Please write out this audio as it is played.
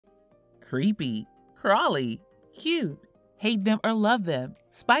creepy, crawly, cute. Hate them or love them,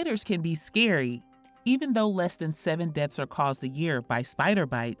 spiders can be scary. Even though less than 7 deaths are caused a year by spider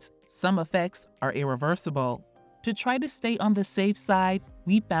bites, some effects are irreversible. To try to stay on the safe side,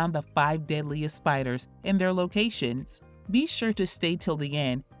 we found the 5 deadliest spiders and their locations. Be sure to stay till the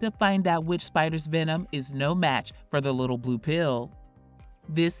end to find out which spider's venom is no match for the little blue pill.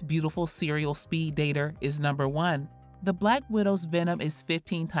 This beautiful serial speed dater is number 1. The black widow's venom is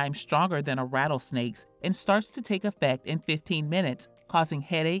 15 times stronger than a rattlesnake's and starts to take effect in 15 minutes, causing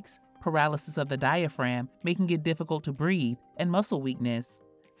headaches, paralysis of the diaphragm, making it difficult to breathe, and muscle weakness.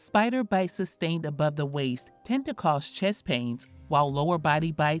 Spider bites sustained above the waist tend to cause chest pains, while lower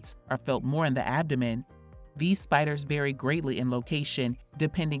body bites are felt more in the abdomen. These spiders vary greatly in location,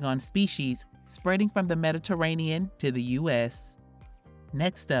 depending on species, spreading from the Mediterranean to the US.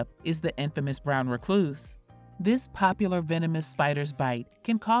 Next up is the infamous brown recluse. This popular venomous spider's bite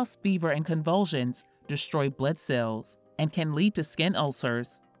can cause fever and convulsions, destroy blood cells, and can lead to skin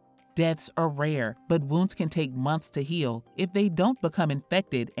ulcers. Deaths are rare, but wounds can take months to heal if they don't become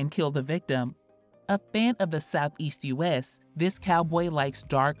infected and kill the victim. A fan of the southeast US, this cowboy likes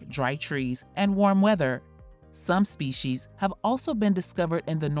dark, dry trees and warm weather. Some species have also been discovered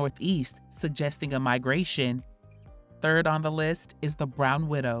in the northeast, suggesting a migration. Third on the list is the brown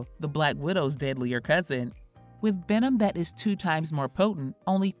widow, the black widow's deadlier cousin. With venom that is 2 times more potent,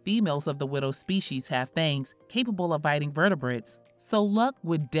 only females of the widow species have fangs capable of biting vertebrates, so luck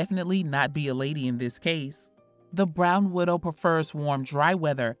would definitely not be a lady in this case. The brown widow prefers warm, dry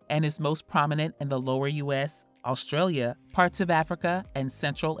weather and is most prominent in the lower US, Australia, parts of Africa, and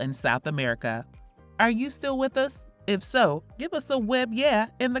Central and South America. Are you still with us? If so, give us a web yeah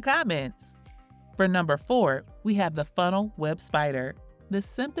in the comments. For number 4, we have the funnel web spider. The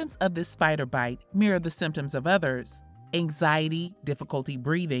symptoms of this spider bite mirror the symptoms of others: anxiety, difficulty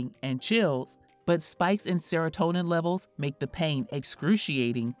breathing, and chills, but spikes in serotonin levels make the pain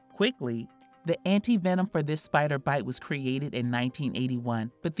excruciating quickly. The anti-venom for this spider bite was created in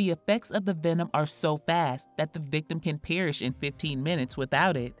 1981, but the effects of the venom are so fast that the victim can perish in 15 minutes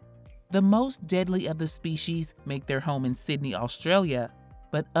without it. The most deadly of the species make their home in Sydney, Australia,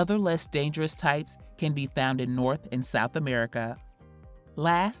 but other less dangerous types can be found in North and South America.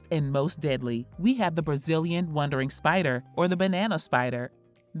 Last and most deadly, we have the Brazilian wandering spider, or the banana spider.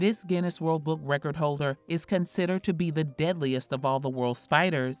 This Guinness World Book record holder is considered to be the deadliest of all the world's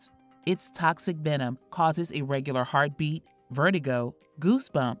spiders. Its toxic venom causes irregular heartbeat, vertigo,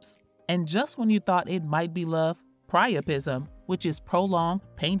 goosebumps, and just when you thought it might be love, priapism, which is prolonged,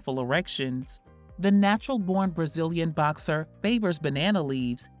 painful erections. The natural-born Brazilian boxer favors banana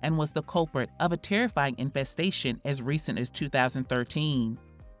leaves and was the culprit of a terrifying infestation as recent as 2013.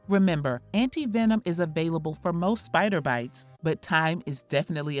 Remember, anti-venom is available for most spider bites, but time is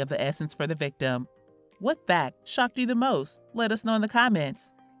definitely of the essence for the victim. What fact shocked you the most? Let us know in the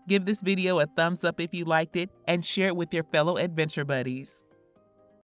comments. Give this video a thumbs up if you liked it and share it with your fellow adventure buddies.